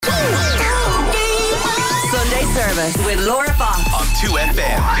Service with Laura Fox on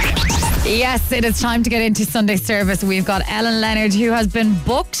 2FM. Yes, it is time to get into Sunday Service. We've got Leonard, who has been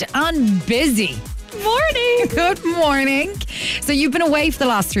booked and busy. Morning. Good morning. So you've been away for the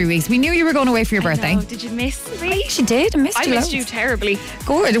last 3 weeks. We knew you were going away for your birthday. Did you miss me? I actually did. I missed you. I missed you terribly.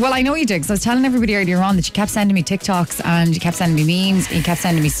 Good. Well, I know you did, because I was telling everybody earlier on that you kept sending me TikToks and you kept sending me memes and you kept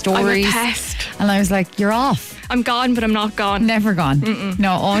sending me stories. I'm a pest. And I was like, you're off. I'm gone, but I'm not gone. Never gone. Mm-mm.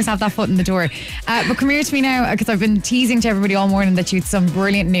 No, always have that foot in the door. But come here to me now, because I've been teasing to everybody all morning that you had some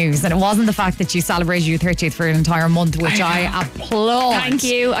brilliant news, and it wasn't the fact that you celebrated your 30th for an entire month, which I applaud. Thank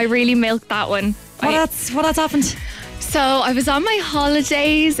you. I really milked that one. What else happened? So I was on my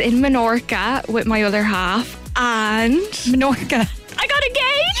holidays in Menorca with my other half, and Menorca. I got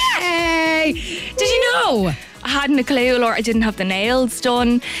engaged. Hey! Did you know? I hadn't a clue, or I didn't have the nails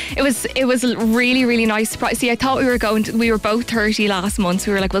done. It was a really, really nice surprise. See, I thought we were both 30 last month,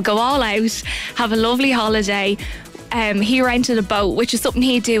 so we were like, we'll go all out, have a lovely holiday. He rented a boat, which is something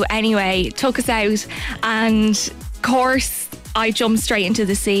he'd do anyway, took us out, and of course I jumped straight into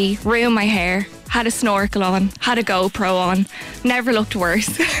the sea, ruined my hair, had a snorkel on, had a GoPro on, never looked worse.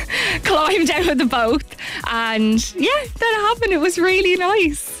 Climbed out of the boat, and yeah, that happened. It was really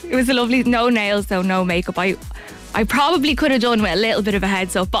nice. It was a lovely, no nails though, no makeup. I probably could have done with a little bit of a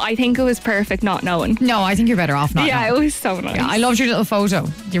heads up, but I think it was perfect not knowing. No, I think you're better off not Yeah, knowing. it was so nice. Yeah, I loved your little photo.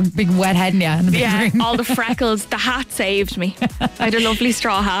 Your big wet head, yeah. And the big ring. All the freckles. The hat saved me. I had a lovely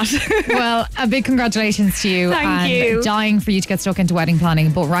straw hat. Well, a big congratulations to you. Thank you. Dying for you to get stuck into wedding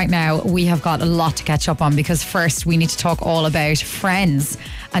planning. But right now, we have got a lot to catch up on, because first we need to talk all about Friends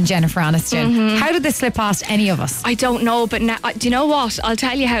and Jennifer Aniston. Mm-hmm. How did this slip past any of us? I don't know, but now, do you know what? I'll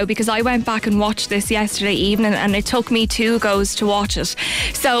tell you how, because I went back and watched this yesterday evening, and it took me 2 goes to watch it.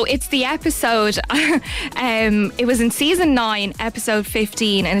 So it's the episode, it was in season 9, episode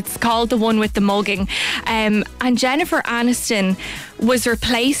 15, and it's called The One with the Mugging. And Jennifer Aniston was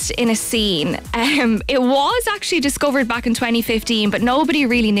replaced in a scene. It was actually discovered back in 2015, but nobody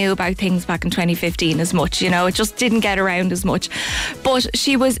really knew about things back in 2015 as much, it just didn't get around as much. But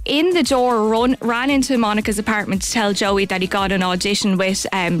she was in the door, ran into Monica's apartment to tell Joey that he got an audition with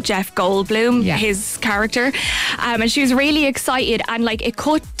Jeff Goldblum, his character, and she was really excited, and it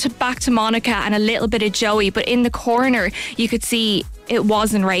cut back to Monica and a little bit of Joey, but in the corner you could see it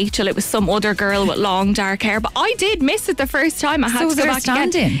wasn't Rachel, it was some other girl with long dark hair. But I did miss it the first time. I had to go back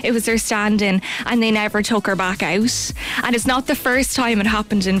again. It was her stand-in, and they never took her back out. And it's not the first time it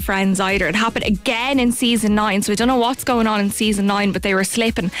happened in Friends either. It happened again in season 9, so I don't know what's going on in season 9, but they were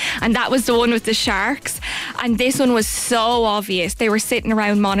slipping, and that was the one with the sharks. And this one was so obvious. They were sitting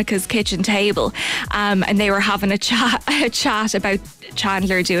around Monica's kitchen table, and they were having a chat about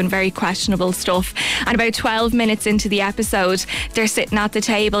Chandler doing very questionable stuff. And about 12 minutes into the episode, they're sitting at the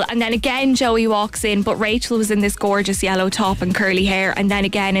table, and then again Joey walks in, but Rachel was in this gorgeous yellow top and curly hair, and then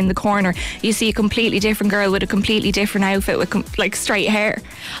again in the corner you see a completely different girl with a completely different outfit with straight hair.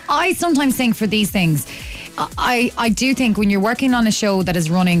 I sometimes think for these things, I do think when you're working on a show that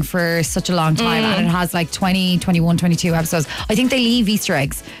is running for such a long time and it has 20, 21, 22 episodes, I think they leave Easter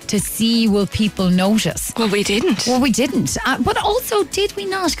eggs to see will people notice. Well, we didn't. But also, did we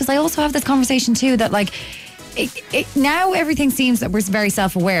not? Because I also have this conversation too that now everything seems that we're very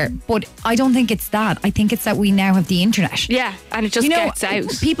self-aware, but I don't think it's that. I think it's that we now have the internet. Yeah, and it just gets out.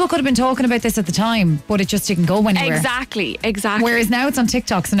 People could have been talking about this at the time, but it just didn't go anywhere. Exactly. Whereas now it's on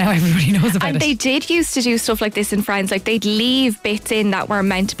TikTok, so now everybody knows about it. And they did used to do stuff like this in Friends. They'd leave bits in that were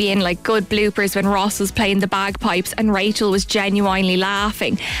meant to be in, good bloopers, when Ross was playing the bagpipes and Rachel was genuinely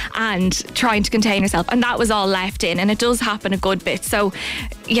laughing and trying to contain herself, and that was all left in, and it does happen a good bit. So,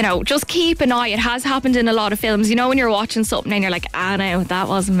 just keep an eye. It has happened in a lot of films, when you're watching something and you're like, no, that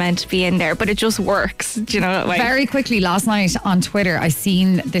wasn't meant to be in there, but it just works. Do you know that way? Very quickly, last night on Twitter, I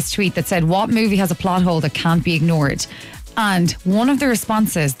seen this tweet that said, what movie has a plot hole that can't be ignored? And one of the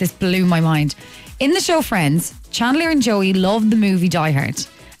responses, this blew my mind. In the show Friends, Chandler and Joey love the movie Die Hard,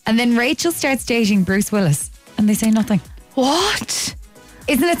 and then Rachel starts dating Bruce Willis, and they say nothing. What?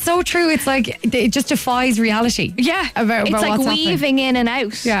 Isn't it so true? It's it just defies reality. Yeah. About it's what's weaving in and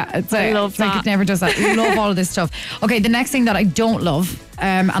out. Yeah. I love that. It never does that. We love all of this stuff. Okay, the next thing that I don't love,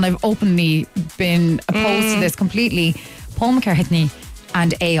 and I've openly been opposed to this completely, Paul McCartney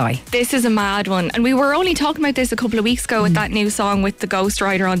and AI. This is a mad one. And we were only talking about this a couple of weeks ago with that new song with the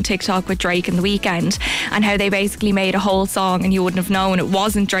ghostwriter on TikTok with Drake and The Weeknd, and how they basically made a whole song and you wouldn't have known it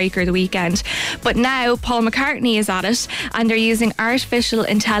wasn't Drake or The Weeknd. But now Paul McCartney is at it, and they're using artificial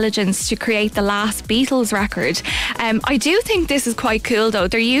intelligence to create the last Beatles record. I do think this is quite cool though.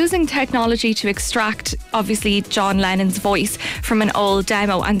 They're using technology to extract obviously John Lennon's voice from an old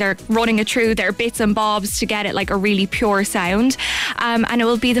demo, and they're running it through their bits and bobs to get it like a really pure sound. And it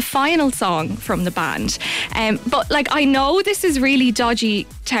will be the final song from the band. But like, I know this is really dodgy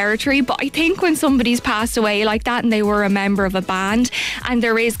territory, but I think when somebody's passed away like that and they were a member of a band and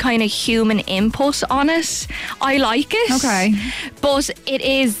there is kind of human input on it, I like it. Okay. But it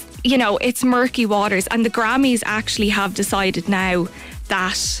is, you know, it's murky waters, and the Grammys actually have decided now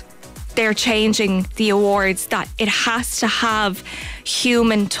that they're changing the awards, that it has to have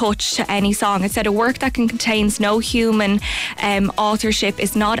human touch to any song. It said a work that contains no human authorship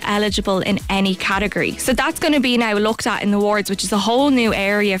is not eligible in any category. So that's going to be now looked at in the awards, which is a whole new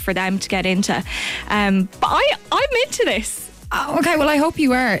area for them to get into. But I'm into this. Oh, okay, well, I hope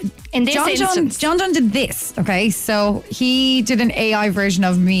you are. In this instance. John did this, okay? So he did an AI version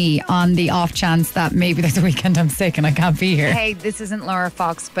of me on the off chance that maybe there's a weekend I'm sick and I can't be here. Hey, this isn't Laura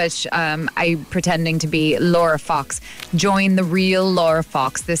Fox, but I'm pretending to be Laura Fox. Join the real Laura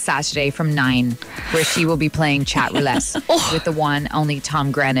Fox this Saturday from 9, where she will be playing chat roulette with the one only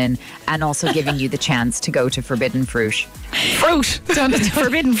Tom Grennan, and also giving you the chance to go to Forbidden Fruit.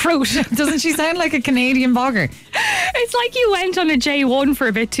 Forbidden fruit. Doesn't she sound like a Canadian bogger? It's like you went on a J1 for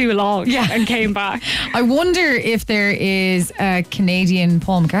a bit too long and came back. I wonder if there is a Canadian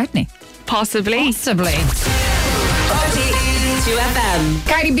Paul McCartney. Possibly. 2FM.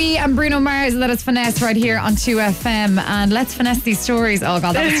 Cardi B and Bruno Mars, let us finesse right here on 2FM, and let's finesse these stories. Oh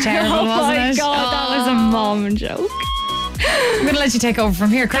God, that was terrible, Oh wasn't my it? God, that was a mom joke. I'm going to let you take over from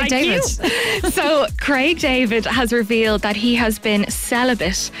here. Craig David. So Craig David has revealed that he has been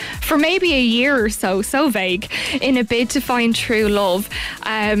celibate for maybe a year or so vague, in a bid to find true love.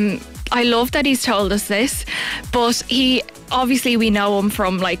 I love that he's told us this, but he, obviously we know him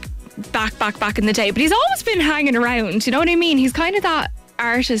from like back in the day, but he's always been hanging around, you know what I mean? He's kind of that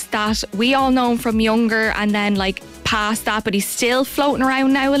artist that we all know him from younger and then like past that, but he's still floating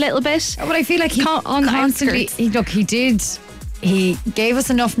around now a little bit. But I feel like he on the constantly, outskirts. he gave us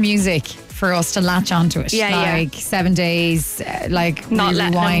enough music for us to latch onto it. Yeah, like 7 days, like Not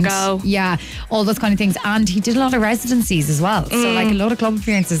letting him rewind. go. Yeah, all those kind of things. And he did a lot of residencies as well. So like a lot of club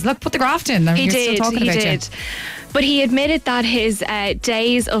appearances. Look, put the graft in. He We're still did. talking He about did. you. But he admitted that his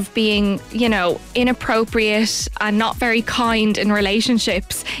days of being, you know, inappropriate and not very kind in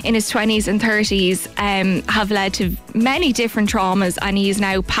relationships in his 20s and 30s have led to many different traumas, and he's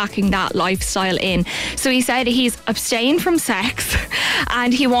now packing that lifestyle in. So he said he's abstained from sex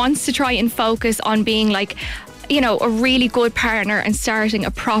and he wants to try and focus on being like, you know, a really good partner and starting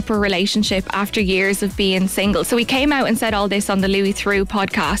a proper relationship after years of being single. So he came out and said all this on the Louis Theroux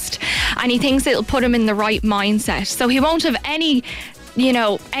podcast, and he thinks it'll put him in the right mindset. So he won't have any, you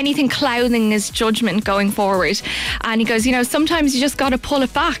know, anything clouding his judgment going forward. And he goes, you know, sometimes you just got to pull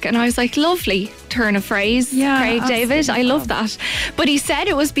it back. And I was like, lovely turn of phrase, Yeah, Craig David. absolutely. I love that. But he said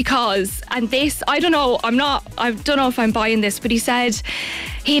it was because, and this, I don't know if I'm buying this, but he said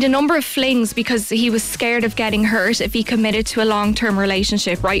he had a number of flings because he was scared of getting hurt if he committed to a long-term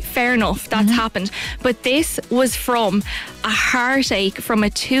relationship, right? Fair enough, that's happened. But this was from a heartache from a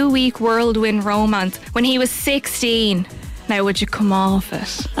 2-week whirlwind romance when he was 16. Now, would you come off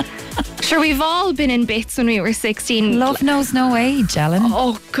it? Sure, we've all been in bits when we were 16. Love knows no age, Ellen.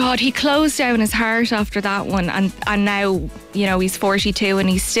 Oh God, he closed down his heart after that one, and now, you know, he's 42 and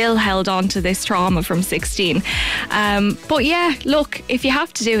he's still held on to this trauma from 16. But yeah, look, if you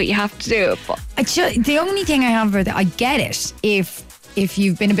have to do it, you have to do it. But The only thing I have about that, I get it if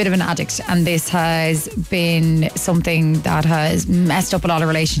you've been a bit of an addict and this has been something that has messed up a lot of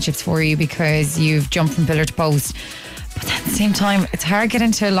relationships for you because you've jumped from pillar to post. But at the same time, it's hard to get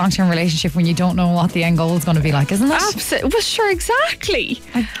into a long-term relationship when you don't know what the end goal is going to be like, isn't it? absolutely, well, sure, exactly.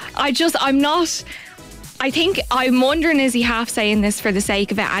 I think I'm wondering, is he half saying this for the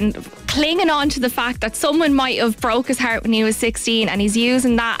sake of it and clinging on to the fact that someone might have broke his heart when he was 16 and he's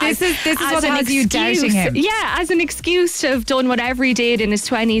using that This is as what an has you doubting him. Yeah, as an excuse to have done whatever he did in his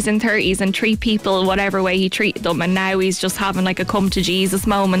 20s and 30s and treat people whatever way he treated them, and now he's just having like a come to Jesus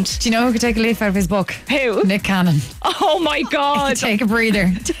moment. Do you know who could take a leaf out of his book? Who? Nick Cannon. Oh my God. Take a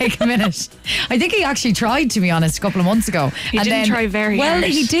breather. Take a minute. I think he actually tried, to be honest, a couple of months ago. He didn't try very hard. Well,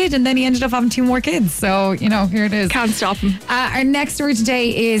 he did, and then he ended up having 2 more kids. So, you know, here it is. Can't stop him. Our next story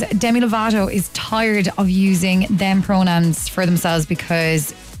today is Demi Lovato is tired of using them pronouns for themselves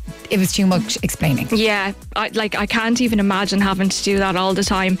because it was too much explaining. Yeah, I can't even imagine having to do that all the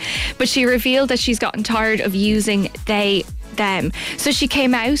time. But she revealed that she's gotten tired of using they, them. So she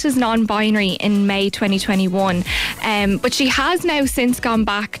came out as non-binary in May 2021, but she has now since gone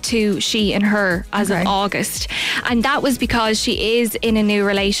back to she and her as of August, and that was because she is in a new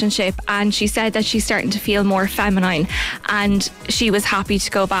relationship, and she said that she's starting to feel more feminine, and she was happy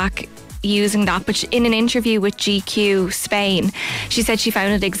to go back using that. But in an interview with GQ Spain, she said she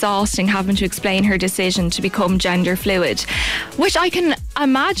found it exhausting having to explain her decision to become gender fluid, which I can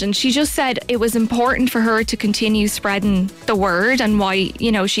imagine. She just said it was important for her to continue spreading the word and why,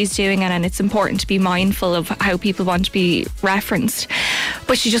 you know, she's doing it, and it's important to be mindful of how people want to be referenced,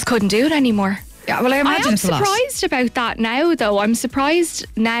 but she just couldn't do it anymore. Yeah, well, I imagine am it's a lot. surprised about that now, though. I'm surprised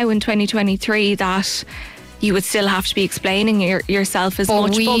now in 2023 that you would still have to be explaining yourself as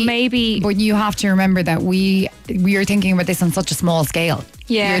much, but maybe. But you have to remember that we are thinking about this on such a small scale.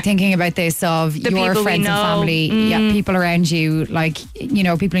 Yeah. You're thinking about this of The your people we friends and know. family, yeah, people around you, like, you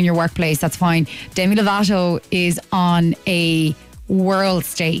know, people in your workplace, that's fine. Demi Lovato is on a world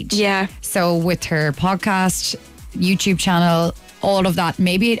stage. Yeah. So with her podcast, YouTube channel, all of that,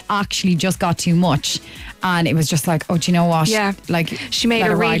 maybe it actually just got too much. And it was just like, oh, do you know what? Yeah. Like, she made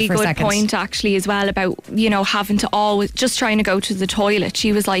let a it ride really for a good second. point actually as well about, you know, having to always just trying to go to the toilet.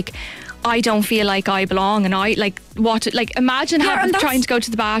 She was like, I don't feel like I belong, and I like what, like, imagine trying to go to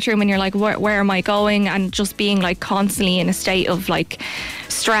the bathroom and you're like, where am I going, and just being like constantly in a state of like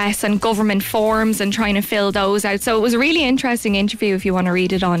stress, and government forms and trying to fill those out. So it was a really interesting interview if you want to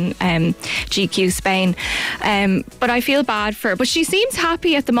read it on GQ Spain. But I feel bad for her, but she seems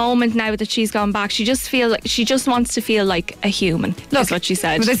happy at the moment now that she's gone back. She just wants to feel like a human. Look, is what she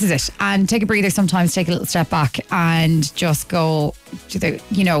said. Well, this is it. And take a breather sometimes, take a little step back and just go to the,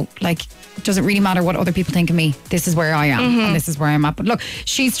 you know, like, it doesn't really matter what other people think of me. This is where I am, and this is where I'm at. But look,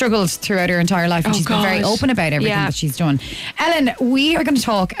 she's struggled throughout her entire life, and she's been very open about everything that she's done. Ellen, we are going to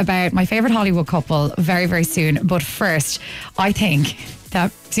talk about my favourite Hollywood couple very, very soon. But first, I think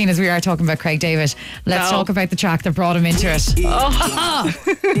that, seeing as we are talking about Craig David, let's talk about the track that brought him into it. Sunday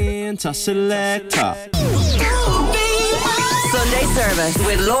service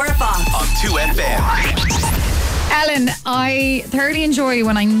with Laura Fox on 2FM. Ellen, I thoroughly enjoy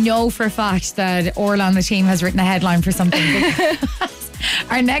when I know for a fact that Orla the team has written a headline for something.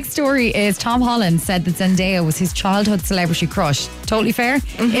 Our next story is Tom Holland said that Zendaya was his childhood celebrity crush. Totally fair?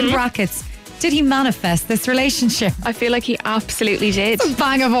 In brackets, did he manifest this relationship? I feel like he absolutely did.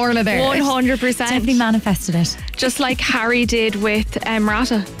 Bang of Orla there. 100%. Definitely manifested it. Just like Harry did with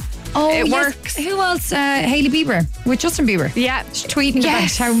Rata. Oh, it yes. works. Who else? Hailey Bieber with Justin Bieber. Yeah. She's tweeting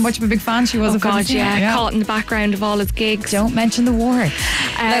about how much of a big fan she was. Oh of him. God, yeah. Caught in the background of all his gigs. Don't mention the war.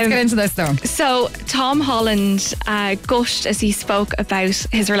 Let's get into this though. So Tom Holland gushed as he spoke about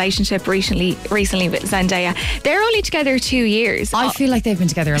his relationship recently with Zendaya. They're only together 2 years. I feel like they've been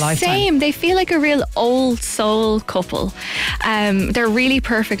together a lifetime. Same. They feel like a real old soul couple. They're really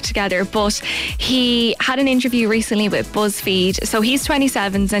perfect together. But he had an interview recently with BuzzFeed. So he's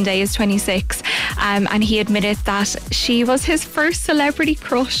 27, Zendaya is 26, and he admitted that she was his first celebrity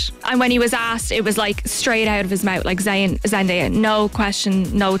crush. And when he was asked, it was like straight out of his mouth, like Zendaya, no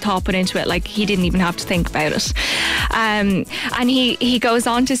question, no thought put into it. Like he didn't even have to think about it. And he goes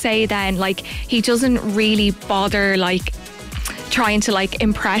on to say then, like, he doesn't really bother like trying to like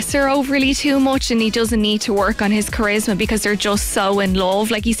impress her overly too much, and he doesn't need to work on his charisma because they're just so in love.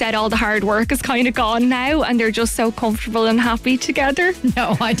 Like he said, all the hard work is kind of gone now, and they're just so comfortable and happy together.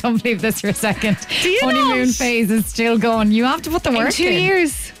 No, I don't believe this for a second. Do you Honeymoon not? phase is still going. You have to put the work in. 2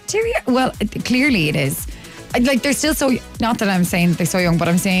 years. 2 years. Well, clearly it is. Like they're still so, not that I'm saying they're so young, but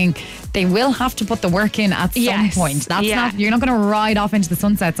I'm saying they will have to put the work in at some point. That's not, you're not going to ride off into the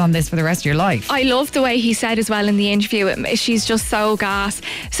sunsets on this for the rest of your life. I love the way he said as well in the interview, she's just so gas.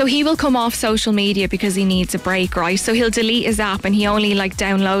 So he will come off social media because he needs a break, right? So he'll delete his app and he only like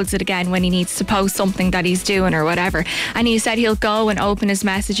downloads it again when he needs to post something that he's doing or whatever. And he said he'll go and open his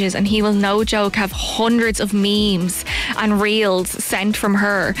messages and he will, no joke, have hundreds of memes and reels sent from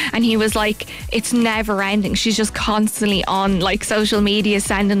her. And he was like, it's never ending. She's just constantly on like social media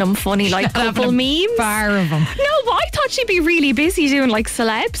sending them funny like couple memes. Bar of them. No, but I thought she'd be really busy doing like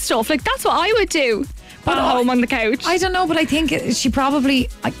celeb stuff. Like that's what I would do. At home on the couch. I don't know, but I think she probably,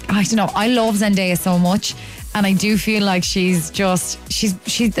 I don't know, I love Zendaya so much, And I do feel like she's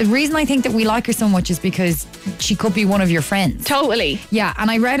the reason I think that we like her so much is because she could be one of your friends. Totally. Yeah, and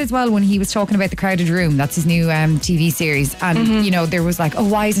I read as well when he was talking about The Crowded Room, that's his new TV series, and you know, there was like, oh,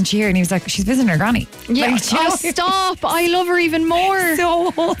 why isn't she here? And he was like, she's visiting her granny. Yeah, like, stop. I love her even more.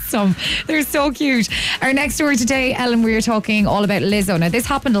 So wholesome. They're so cute. Our next story today, Ellen, we were talking all about Lizzo. Now, this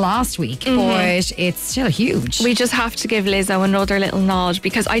happened last week, but it's still huge. We just have to give Lizzo another little nod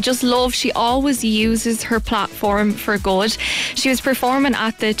because I just love she always uses her platform for good. She was performing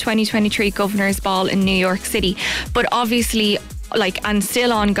at the 2023 Governor's Ball in New York City, but obviously and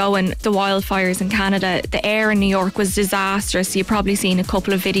still ongoing, the wildfires in Canada, the air in New York was disastrous. You've probably seen a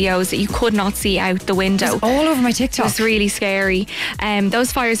couple of videos that you could not see out the window. It's all over my TikTok. It's really scary.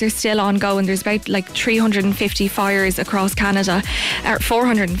 Those fires are still ongoing. There's about 350 fires across Canada, or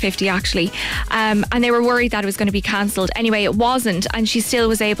 450 actually. And they were worried that it was going to be cancelled. Anyway, it wasn't, and she still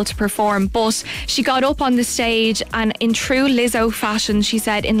was able to perform. But she got up on the stage, and in true Lizzo fashion, she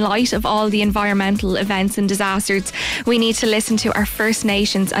said, in light of all the environmental events and disasters, we need to listen to our First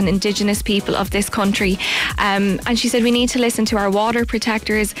Nations and Indigenous people of this country. And she said we need to listen to our water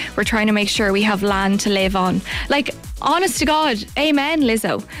protectors. We're trying to make sure we have land to live on. Honest to God, amen,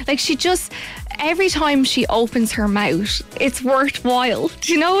 Lizzo. She just, every time she opens her mouth, it's worthwhile.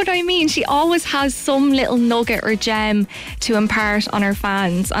 Do you know what I mean? She always has some little nugget or gem to impart on her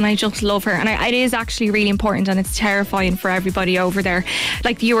fans, and I just love her. And it is actually really important, and it's terrifying for everybody over there.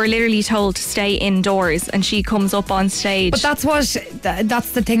 You were literally told to stay indoors, and she comes up on stage. But that's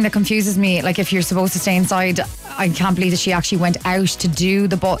the thing that confuses me. If you're supposed to stay inside, I can't believe that she actually went out to do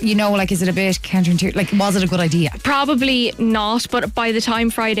is it a bit counterintuitive? Was it a good idea? Probably not, but by the time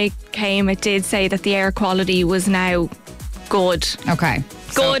Friday came, it did say that the air quality was now good. Okay.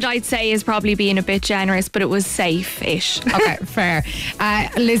 Good, I'd say, is probably being a bit generous, but it was safe-ish. Okay, fair.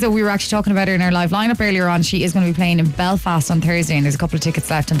 Lizzo, we were actually talking about her in our live lineup earlier on. She is going to be playing in Belfast on Thursday, and there's a couple of tickets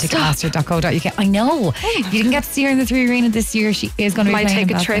left on ticketmaster.co.uk. I know. You didn't get to see her in the Three Arena this year. She is going to be playing in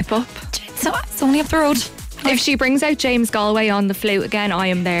Belfast. Might take a trip up. It's only up the road. If she brings out James Galway on the flute again, I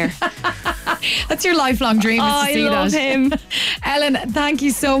am there. That's your lifelong dream, is to see that. I love him. Ellen, thank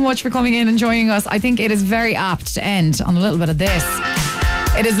you so much for coming in and joining us. I think it is very apt to end on a little bit of this.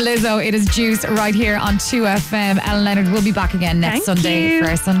 It is Lizzo, it is Juice right here on 2FM. Ellen Leonard will be back again next Sunday for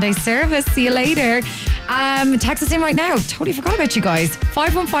our Sunday service. See you later. Text us in right now. Totally forgot about you guys.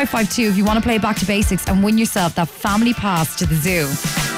 51552 if you want to play Back to Basics and win yourself that family pass to the zoo.